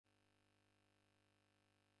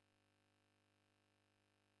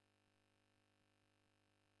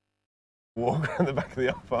walk around the back of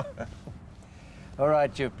the umpire. All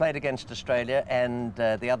right, you've played against Australia and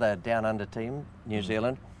the other down under team, New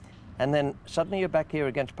Zealand, and then suddenly you're back here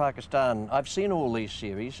against Pakistan. I've seen all these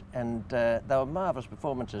series and they were marvellous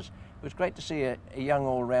performances. It was great to see a young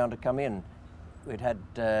all-rounder come in. We'd had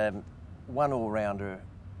one all-rounder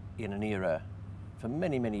in an era for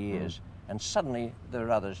many, many years, and suddenly there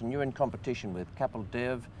are others, and you're in competition with Kapil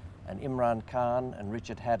and Imran Khan and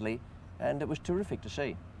Richard Hadlee, and it was terrific to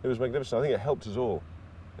see. It was magnificent. I think it helped us all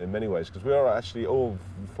in many ways, because we are actually all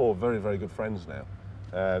four very, very good friends now.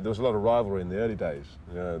 There was a lot of rivalry in the early days.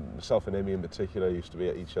 Myself and Emmy in particular used to be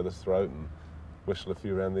at each other's throat and whistle a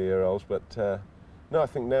few around the ear holes, but no, I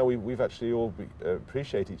think now we've actually all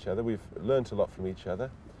appreciate each other. We've learnt a lot from each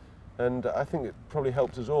other, and I think it probably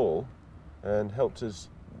helped us all, and helped us,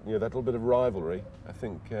 that little bit of rivalry, I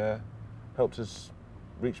think, helped us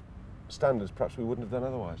reach standards perhaps we wouldn't have done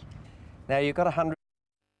otherwise. Now, you've got 100